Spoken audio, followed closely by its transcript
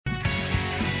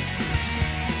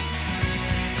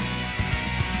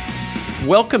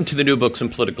Welcome to the New Books in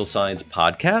Political Science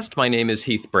podcast. My name is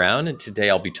Heath Brown, and today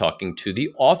I'll be talking to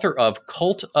the author of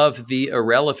Cult of the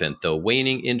Irrelevant, The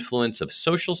Waning Influence of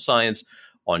Social Science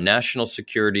on National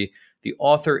Security. The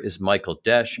author is Michael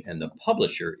Desch, and the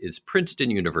publisher is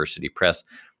Princeton University Press.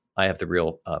 I have the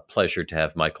real pleasure to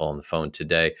have Michael on the phone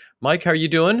today. Mike, how are you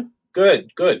doing?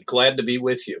 Good. Glad to be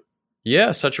with you.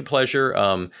 Yeah, such a pleasure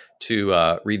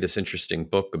to read this interesting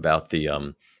book about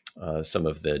the some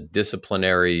of the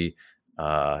disciplinary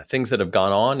things that have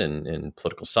gone on in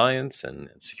political science and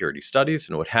security studies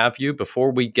and what have you.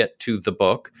 Before we get to the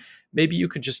book, maybe you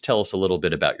could just tell us a little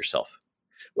bit about yourself.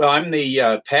 Well, I'm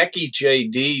the Packey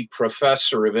J.D.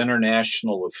 Professor of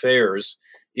International Affairs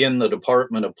in the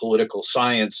Department of Political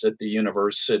Science at the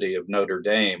University of Notre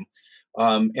Dame.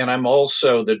 And I'm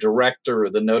also the director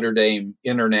of the Notre Dame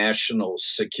International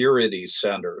Security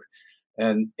Center.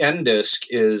 And NDISC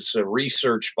is a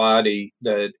research body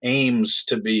that aims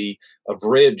to be a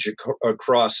bridge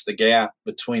across the gap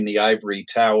between the ivory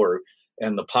tower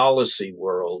and the policy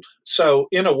world. So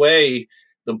in a way,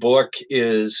 the book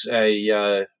is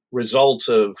a result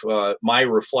of my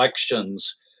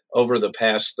reflections over the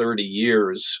past 30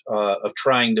 years of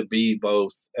trying to be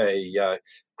both a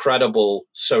credible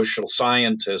social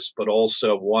scientist, but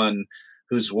also one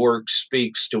whose work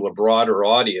speaks to a broader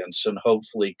audience and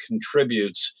hopefully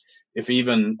contributes, if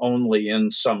even only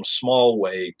in some small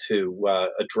way, to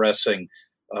addressing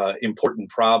important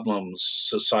problems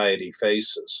society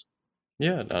faces.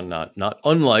 Yeah, not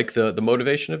unlike the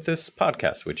motivation of this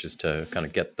podcast, which is to kind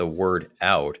of get the word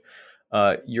out.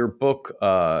 Your book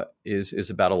is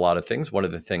about a lot of things. One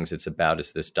of the things it's about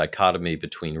is this dichotomy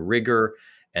between rigor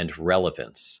and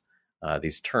relevance.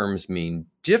 These terms mean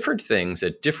different things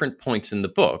at different points in the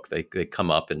book. They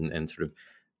come up and sort of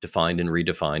defined and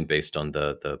redefined based on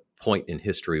the point in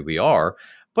history we are.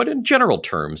 But in general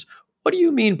terms, what do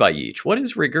you mean by each? What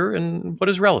is rigor and what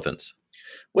is relevance?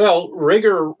 Well,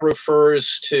 rigor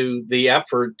refers to the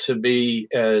effort to be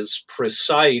as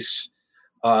precise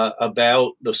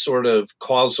about the sort of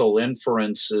causal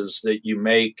inferences that you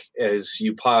make as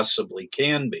you possibly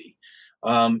can be.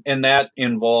 And that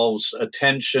involves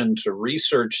attention to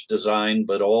research design,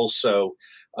 but also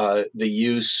the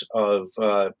use of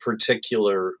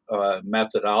particular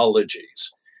methodologies.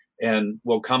 And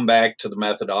we'll come back to the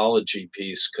methodology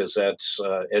piece because that's,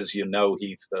 as you know,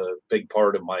 Heath, a big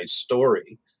part of my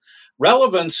story.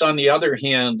 Relevance, on the other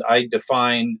hand, I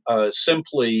define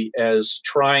simply as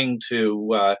trying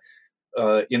to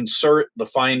insert the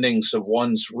findings of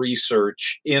one's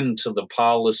research into the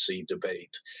policy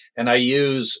debate. And I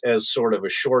use as sort of a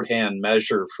shorthand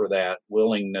measure for that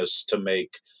willingness to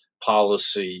make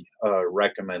policy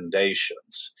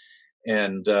recommendations.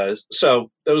 And so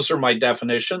those are my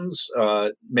definitions,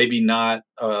 maybe not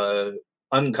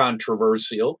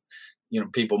uncontroversial. You know,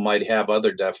 people might have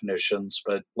other definitions,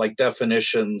 but like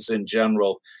definitions in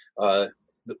general,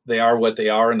 they are what they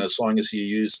are, and as long as you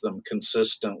use them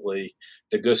consistently,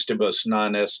 de gustibus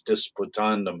non est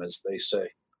disputandum, as they say.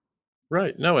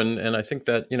 Right. No, and I think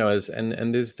that,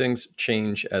 and these things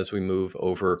change as we move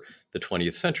over the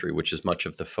 20th century, which is much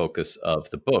of the focus of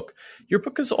the book. Your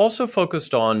book is also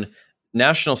focused on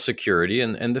national security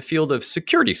and the field of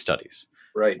security studies.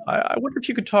 Right. I wonder if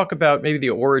you could talk about maybe the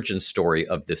origin story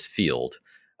of this field,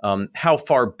 how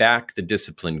far back the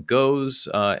discipline goes,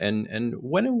 and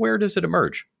when and where does it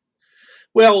emerge?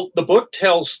 Well, the book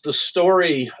tells the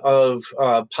story of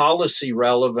policy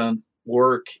relevant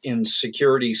work in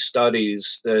security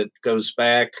studies that goes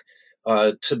back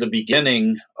to the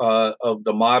beginning of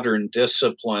the modern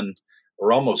discipline,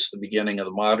 or almost the beginning of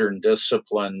the modern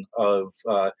discipline of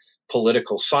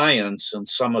political science and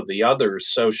some of the other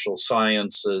social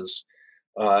sciences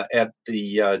at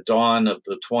the dawn of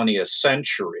the 20th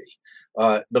century.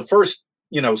 The first,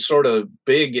 sort of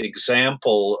big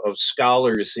example of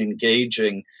scholars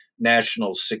engaging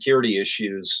national security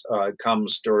issues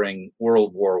comes during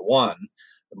World War I.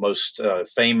 The most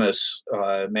famous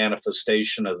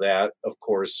manifestation of that, of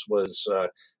course, was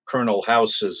Colonel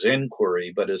House's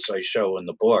inquiry. But as I show in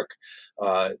the book,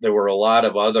 there were a lot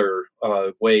of other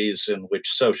ways in which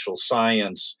social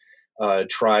science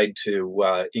tried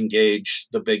to engage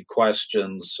the big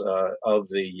questions of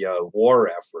the war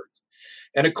effort.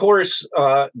 And of course,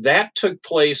 that took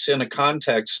place in a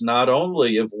context not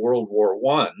only of World War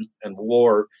I, and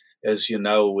war, as you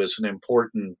know, was an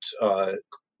important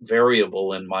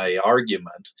variable in my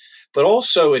argument, but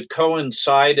also it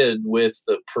coincided with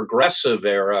the progressive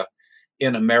era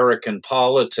in American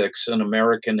politics and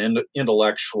American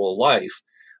intellectual life,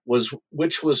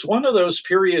 which was one of those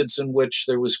periods in which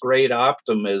there was great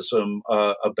optimism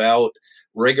about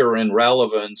rigor and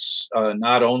relevance,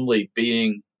 not only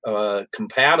being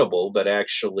compatible, but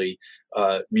actually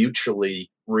mutually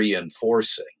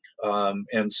reinforcing.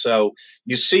 And so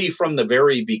you see from the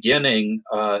very beginning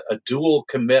a dual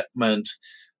commitment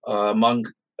among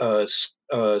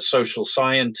social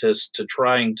scientists to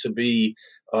trying to be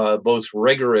both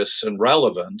rigorous and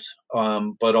relevant,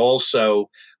 but also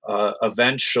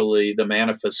eventually the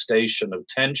manifestation of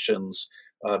tensions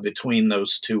between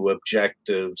those two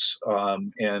objectives.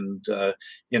 And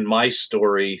in my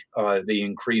story, the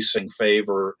increasing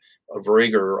favor of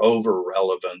rigor over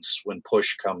relevance when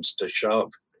push comes to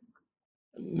shove.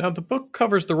 Now, the book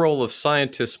covers the role of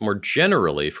scientists more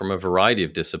generally from a variety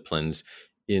of disciplines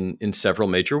in several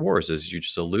major wars, as you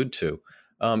just allude to.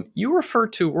 You refer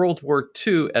to World War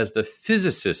II as the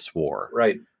physicists' war.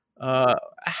 Right.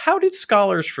 How did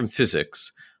scholars from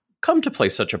physics come to play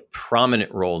such a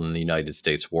prominent role in the United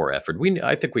States war effort?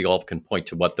 I think we all can point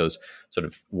to what those sort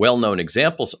of well-known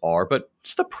examples are, but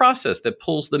what's the process that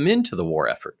pulls them into the war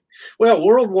effort? Well,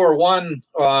 World War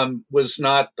I was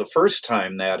not the first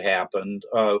time that happened.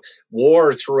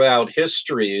 War throughout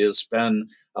history has been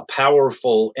a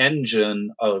powerful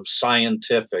engine of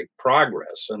scientific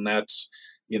progress, and that's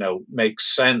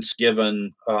makes sense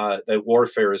given that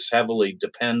warfare is heavily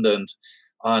dependent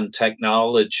on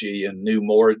technology and new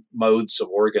modes of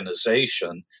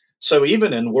organization. So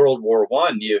even in World War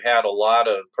I, you had a lot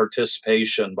of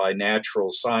participation by natural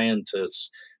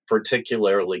scientists,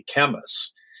 particularly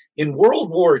chemists. In World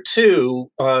War II,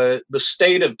 the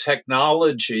state of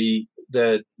technology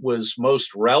that was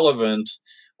most relevant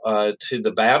to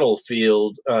the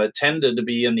battlefield tended to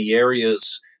be in the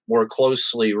areas more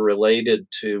closely related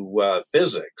to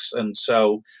physics. And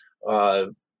so,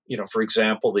 for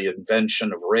example, the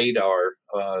invention of radar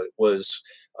was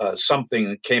something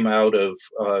that came out of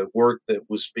work that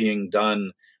was being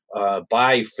done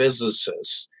by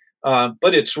physicists.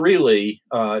 But it's really,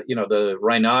 the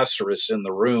rhinoceros in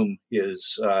the room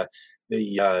is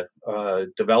the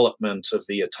development of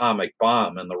the atomic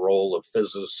bomb and the role of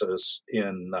physicists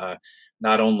in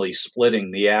not only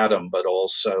splitting the atom, but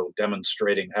also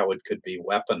demonstrating how it could be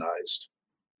weaponized.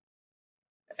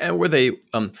 And were they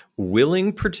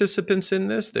willing participants in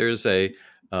this? There's a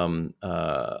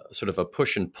sort of a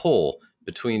push and pull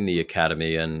between the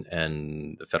academy and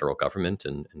the federal government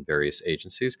and various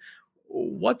agencies.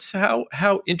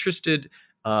 How interested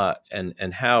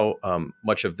and how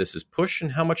much of this is push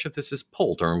and how much of this is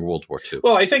pull during World War II?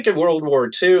 Well, I think in World War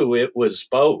II it was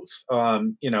both.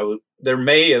 There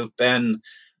may have been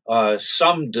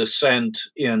some dissent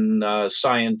in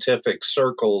scientific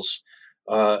circles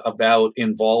about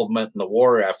involvement in the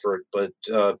war effort, but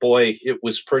boy, it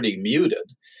was pretty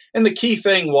muted. And the key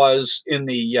thing was in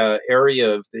the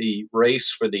area of the race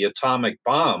for the atomic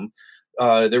bomb,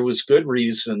 there was good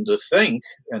reason to think,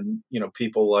 and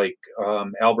people like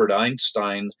Albert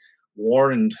Einstein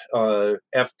warned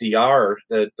FDR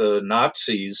that the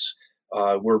Nazis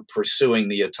were pursuing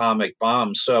the atomic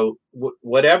bomb. So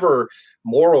whatever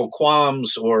moral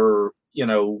qualms or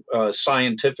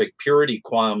scientific purity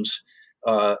qualms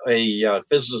a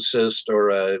physicist or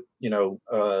a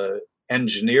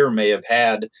engineer may have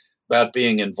had about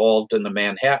being involved in the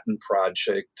Manhattan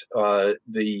Project,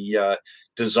 the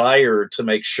desire to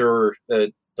make sure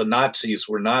that the Nazis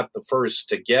were not the first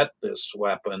to get this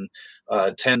weapon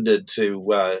tended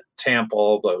to tamp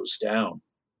all those down.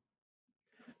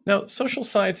 Now, social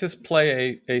scientists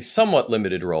play a somewhat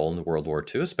limited role in World War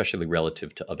II, especially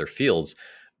relative to other fields.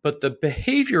 But the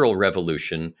behavioral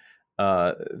revolution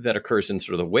that occurs in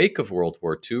sort of the wake of World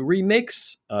War II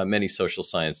remakes many social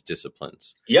science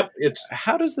disciplines. Yep.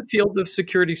 How does the field of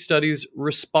security studies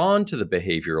respond to the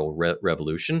behavioral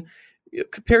revolution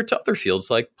compared to other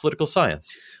fields like political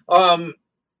science?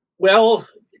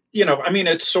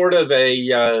 It's sort of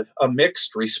a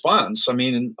mixed response. I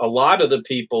mean, a lot of the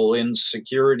people in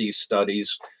security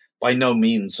studies, by no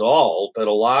means all, but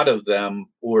a lot of them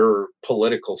were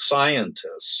political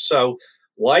scientists. So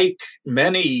like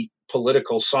many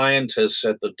political scientists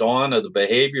at the dawn of the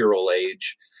behavioral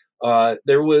age,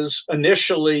 there was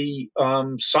initially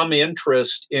some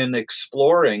interest in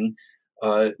exploring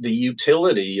the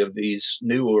utility of these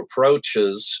new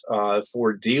approaches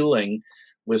for dealing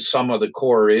with some of the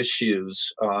core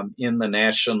issues in the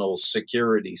national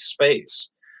security space.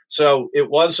 So it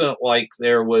wasn't like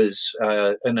there was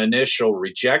an initial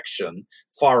rejection,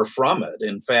 far from it.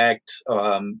 In fact,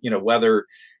 whether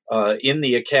in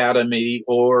the academy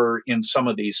or in some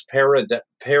of these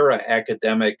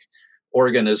para-academic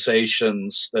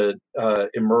organizations that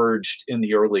emerged in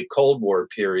the early Cold War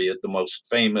period, the most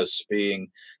famous being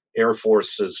Air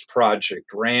Force's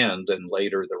Project RAND and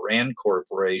later the RAND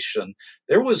Corporation.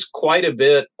 There was quite a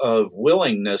bit of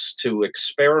willingness to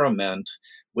experiment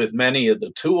with many of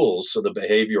the tools of the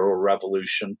behavioral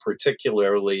revolution,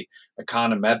 particularly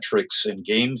econometrics and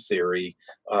game theory,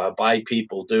 by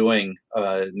people doing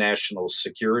national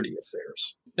security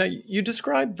affairs. Now, you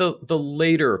described the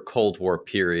later Cold War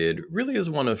period really as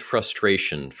one of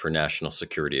frustration for national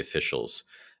security officials.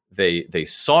 They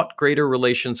sought greater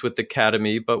relations with the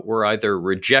academy, but were either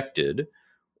rejected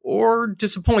or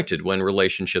disappointed when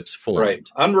relationships formed. Right,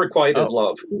 unrequited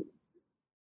love.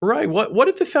 Right. What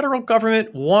did the federal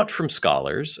government want from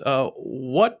scholars?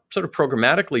 What sort of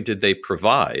programmatically did they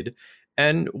provide?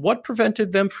 And what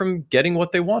prevented them from getting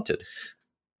what they wanted?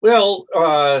 Well,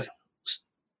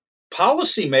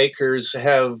 policymakers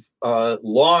have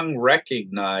long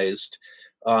recognized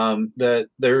that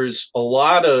there's a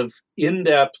lot of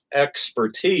in-depth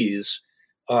expertise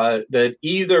that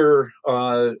either,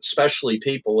 especially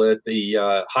people at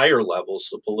the higher levels,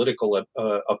 the political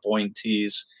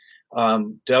appointees,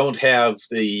 don't have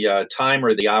the time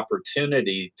or the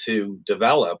opportunity to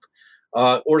develop,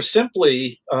 or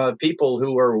simply people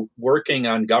who are working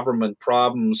on government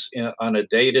problems on a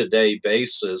day-to-day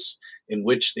basis in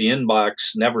which the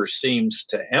inbox never seems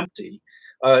to empty,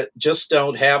 just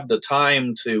don't have the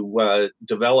time to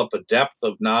develop a depth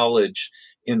of knowledge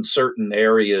in certain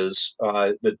areas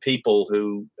that people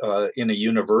who in a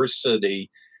university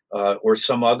or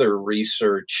some other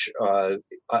research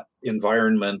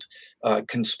environment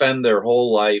can spend their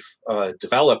whole life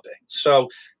developing. So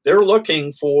they're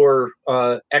looking for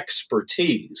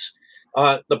expertise.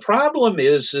 The problem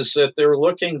is that they're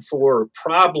looking for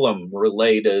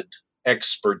problem-related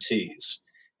expertise.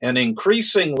 And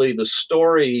increasingly, the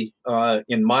story,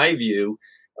 in my view,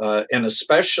 and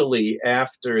especially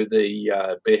after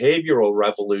the behavioral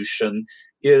revolution,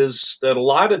 is that a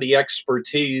lot of the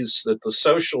expertise that the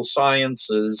social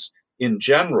sciences in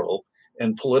general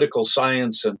and political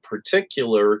science in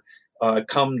particular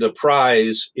come to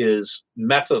prize is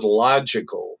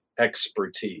methodological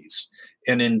expertise.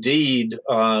 And indeed,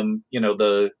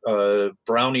 the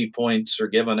brownie points are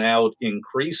given out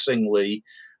increasingly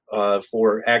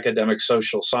for academic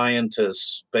social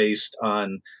scientists based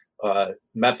on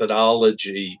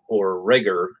methodology or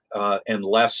rigor, and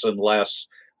less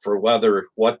for whether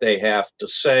what they have to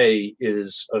say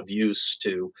is of use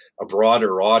to a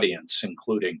broader audience,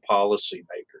 including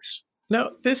policymakers.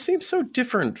 Now, this seems so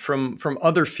different from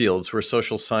other fields where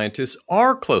social scientists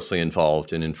are closely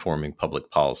involved in informing public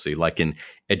policy, like in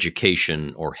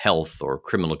education or health or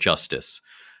criminal justice,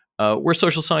 where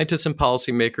social scientists and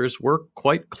policymakers work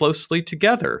quite closely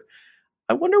together.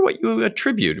 I wonder what you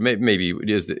attribute. Maybe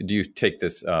do you take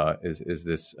this is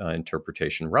this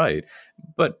interpretation right?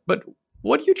 But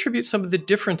what do you attribute some of the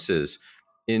differences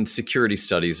in security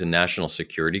studies and national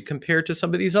security compared to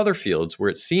some of these other fields where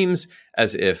it seems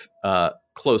as if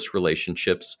close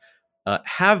relationships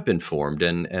have been formed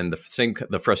and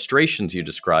the frustrations you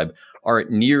describe aren't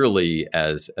nearly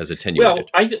as attenuated?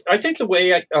 Well, I think the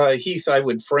way, Heath, I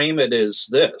would frame it is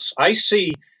this. I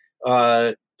see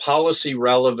policy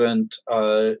relevant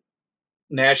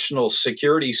national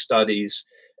security studies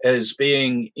as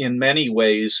being in many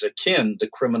ways akin to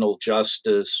criminal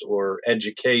justice or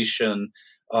education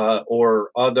or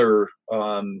other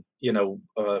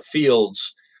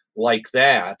fields like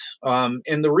that.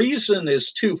 And the reason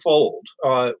is twofold.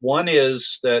 One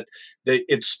is that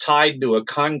it's tied to a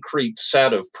concrete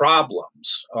set of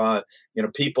problems.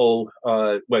 People,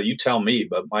 well, you tell me,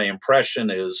 but my impression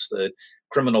is that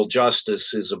criminal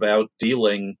justice is about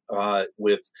dealing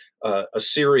with a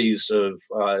series of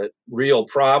real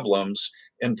problems,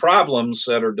 and problems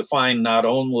that are defined not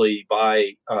only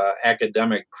by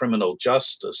academic criminal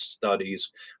justice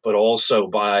studies, but also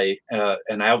by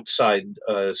an outside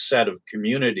set of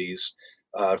communities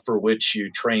for which you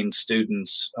train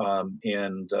students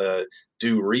and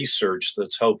do research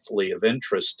that's hopefully of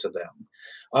interest to them.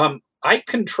 I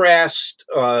contrast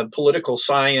political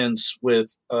science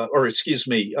with,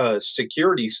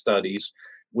 security studies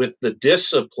with the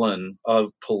discipline of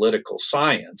political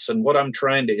science. And what I'm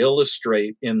trying to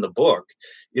illustrate in the book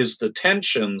is the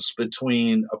tensions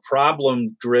between a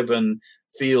problem-driven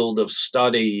field of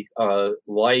study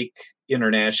like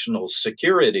international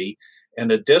security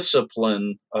and a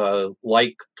discipline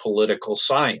like political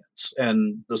science.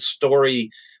 And the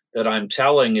story that I'm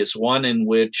telling is one in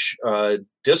which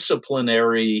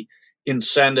disciplinary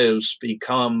incentives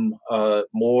become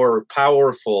more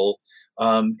powerful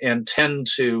and tend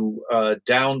to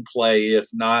downplay, if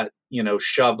not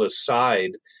shove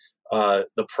aside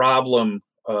the problem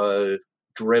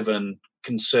driven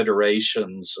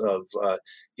considerations of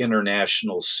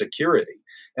international security.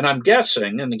 And I'm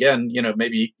guessing, and again,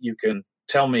 maybe you can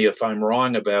tell me if I'm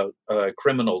wrong about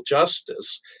criminal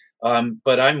justice,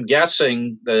 but I'm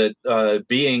guessing that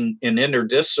being an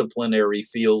interdisciplinary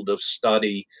field of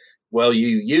study, well,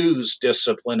 you use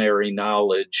disciplinary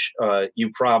knowledge. You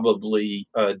probably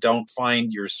don't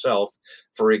find yourself,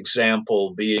 for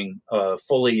example, being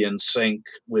fully in sync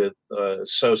with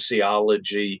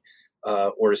sociology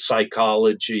or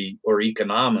psychology or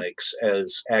economics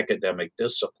as academic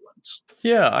disciplines.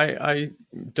 Yeah, I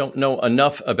don't know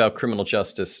enough about criminal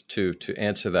justice to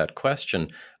answer that question,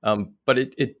 but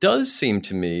it does seem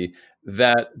to me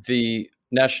that the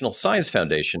National Science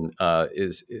Foundation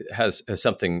has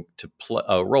something to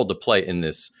a role to play in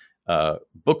this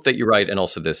book that you write, and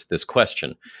also this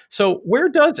question. So, where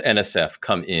does NSF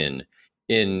come in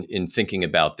thinking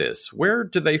about this? Where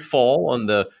do they fall on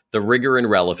the rigor and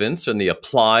relevance, and the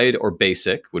applied or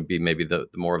basic would be maybe the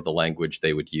more of the language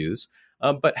they would use?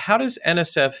 But how does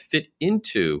NSF fit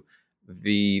into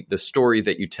the story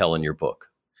that you tell in your book?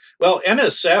 Well,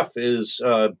 NSF is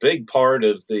a big part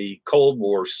of the Cold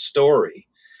War story.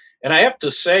 And I have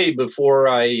to say, before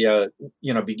I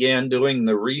began doing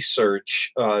the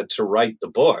research to write the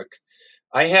book,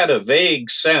 I had a vague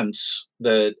sense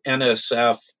that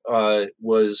NSF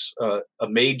was a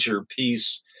major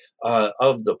piece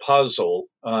of the puzzle,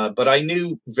 but I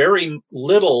knew very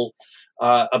little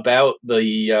about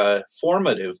the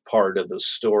formative part of the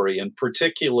story, and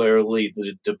particularly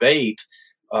the debate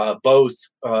both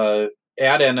at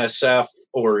NSF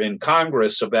or in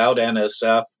Congress about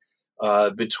NSF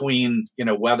between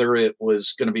whether it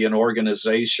was going to be an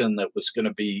organization that was going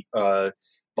to be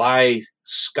by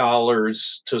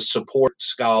scholars to support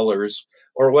scholars,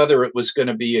 or whether it was going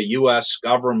to be a U.S.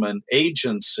 government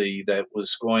agency that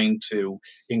was going to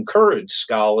encourage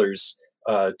scholars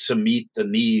to meet the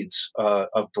needs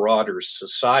of broader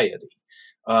society.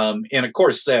 And of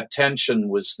course, that tension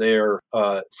was there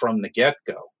from the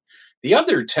get-go. The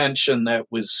other tension that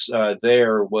was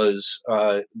there was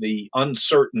the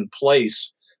uncertain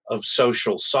place of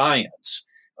social science.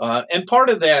 And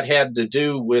part of that had to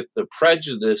do with the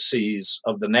prejudices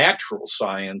of the natural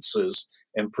sciences,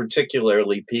 and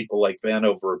particularly people like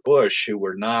Vannevar Bush, who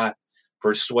were not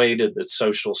persuaded that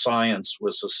social science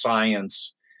was a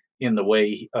science in the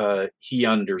way he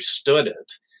understood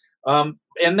it.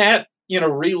 And that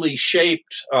really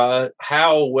shaped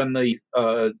how, when the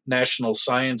National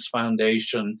Science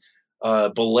Foundation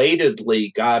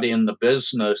belatedly got in the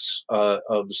business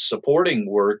of supporting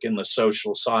work in the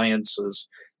social sciences,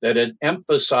 that it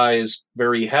emphasized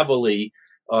very heavily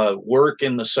work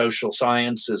in the social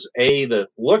sciences, that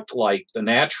looked like the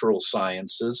natural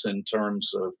sciences in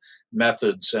terms of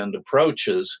methods and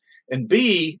approaches, and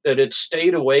B, that it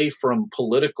stayed away from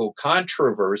political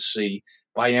controversy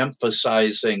by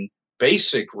emphasizing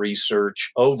basic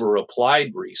research over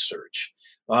applied research.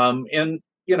 And,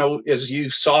 as you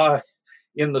saw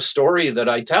in the story that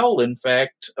I tell, in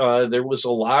fact, there was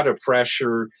a lot of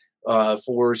pressure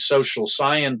for social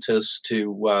scientists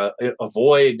to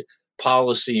avoid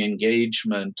policy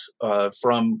engagement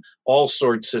from all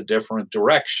sorts of different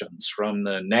directions, from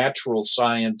the natural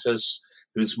scientists,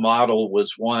 whose model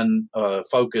was one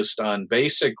focused on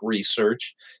basic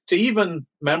research, to even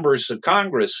members of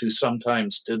Congress who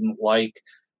sometimes didn't like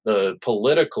the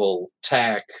political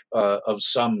tack of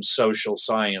some social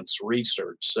science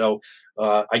research. So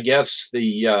I guess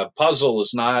the puzzle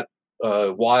is not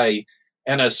why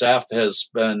NSF has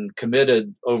been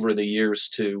committed over the years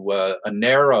to a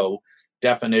narrow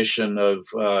definition of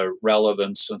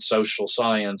relevance and social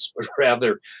science, but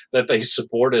rather that they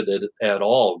supported it at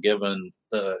all, given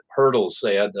the hurdles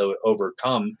they had to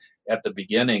overcome at the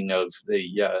beginning of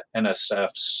the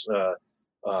NSF's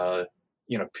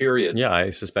period. Yeah, I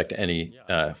suspect any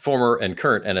former and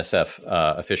current NSF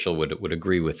official would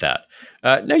agree with that.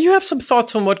 Now, you have some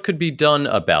thoughts on what could be done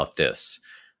about this.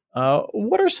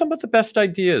 What are some of the best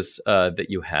ideas that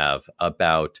you have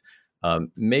about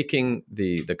making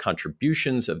the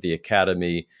contributions of the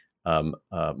academy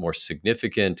more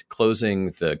significant, closing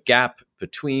the gap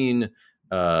between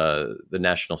the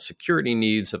national security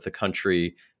needs of the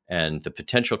country and the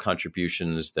potential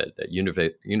contributions that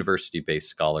university-based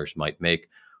scholars might make?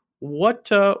 What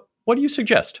do you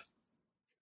suggest?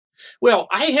 Well,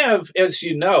 I have, as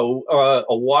you know,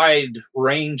 a wide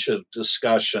range of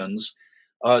discussions.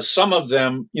 Some of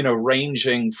them,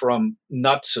 ranging from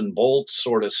nuts and bolts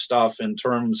sort of stuff in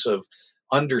terms of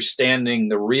understanding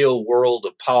the real world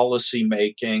of policy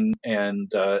making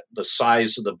and the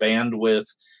size of the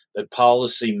bandwidth that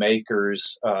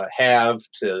policymakers have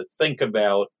to think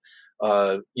about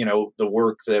the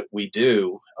work that we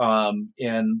do.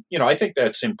 I think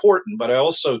that's important, but I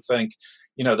also think,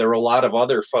 there are a lot of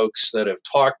other folks that have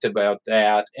talked about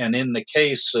that. And in the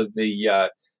case of the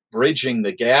Bridging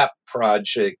the Gap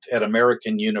project at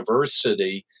American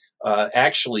University,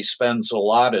 actually spends a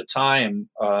lot of time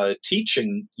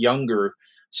teaching younger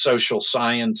social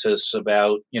scientists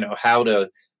about, how to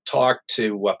talk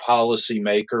to a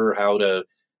policymaker, how to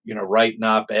write an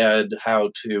op-ed, how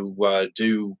to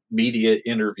do media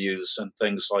interviews and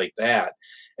things like that.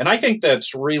 And I think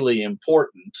that's really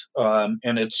important.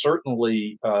 And it's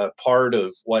certainly part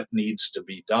of what needs to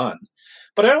be done.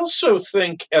 But I also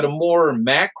think at a more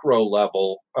macro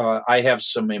level, I have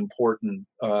some important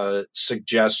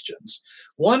suggestions.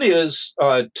 One is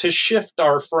to shift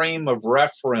our frame of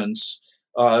reference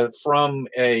from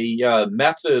a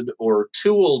method or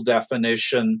tool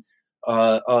definition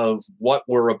of what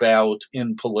we're about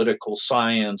in political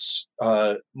science,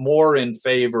 more in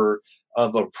favor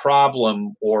of a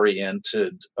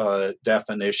problem-oriented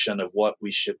definition of what we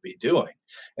should be doing.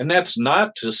 And that's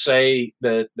not to say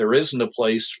that there isn't a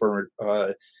place for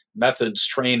methods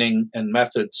training and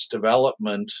methods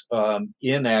development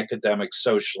in academic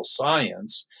social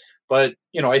science. But,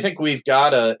 I think we've got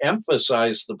to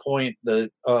emphasize the point that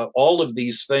all of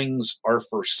these things are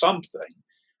for something.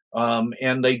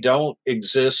 And they don't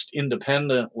exist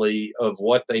independently of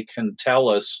what they can tell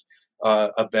us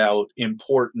about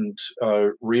important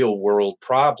real-world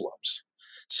problems.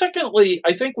 Secondly,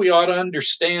 I think we ought to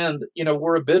understand,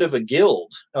 we're a bit of a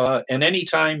guild. And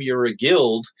anytime you're a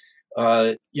guild,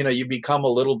 you become a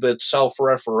little bit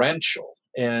self-referential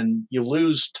and you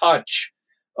lose touch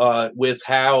with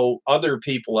how other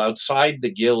people outside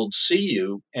the guild see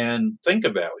you and think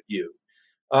about you.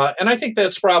 And I think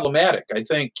that's problematic. I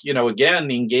think, again,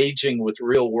 engaging with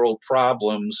real world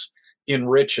problems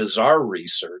enriches our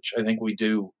research. I think we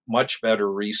do much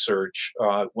better research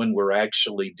when we're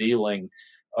actually dealing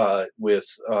with,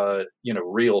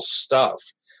 real stuff.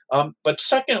 But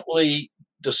secondly,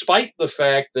 despite the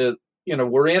fact that,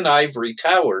 we're in ivory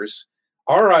towers,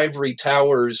 our ivory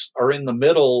towers are in the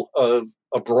middle of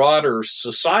a broader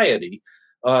society.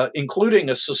 Including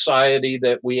a society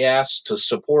that we ask to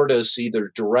support us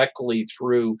either directly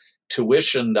through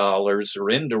tuition dollars or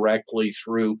indirectly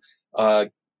through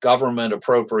government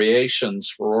appropriations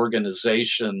for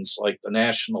organizations like the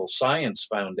National Science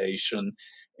Foundation.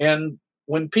 And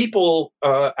when people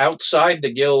outside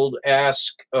the Guild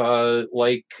ask,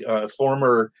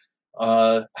 former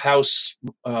House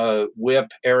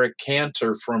Whip Eric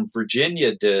Cantor from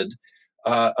Virginia did,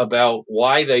 about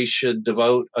why they should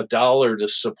devote $1 to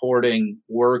supporting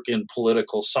work in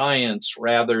political science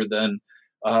rather than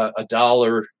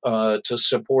 $1 to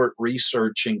support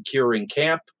research in curing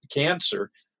cancer,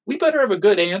 we better have a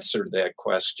good answer to that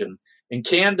question. And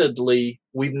candidly,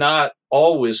 we've not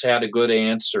always had a good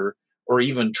answer or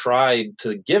even tried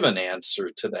to give an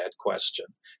answer to that question.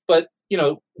 But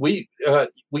we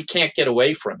can't get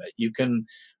away from it. You can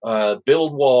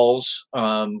build walls,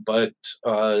 but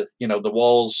the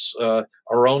walls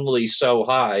are only so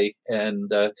high, and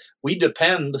we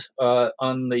depend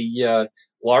on the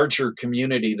larger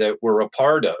community that we're a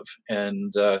part of,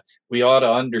 and we ought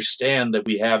to understand that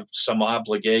we have some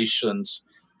obligations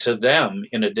to them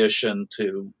in addition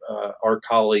to our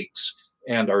colleagues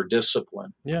and our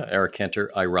discipline. Yeah, Eric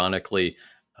Cantor, ironically,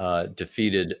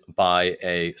 defeated by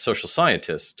a social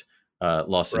scientist,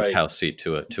 lost his House seat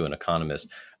to an economist.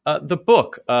 The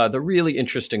book, the really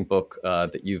interesting book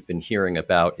that you've been hearing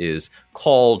about is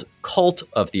called Cult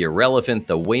of the Irrelevant,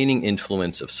 The Waning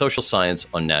Influence of Social Science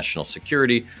on National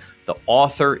Security. The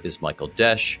author is Michael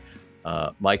Desch.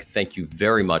 Mike, thank you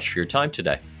very much for your time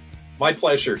today. My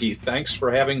pleasure, Heath. Thanks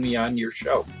for having me on your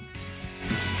show.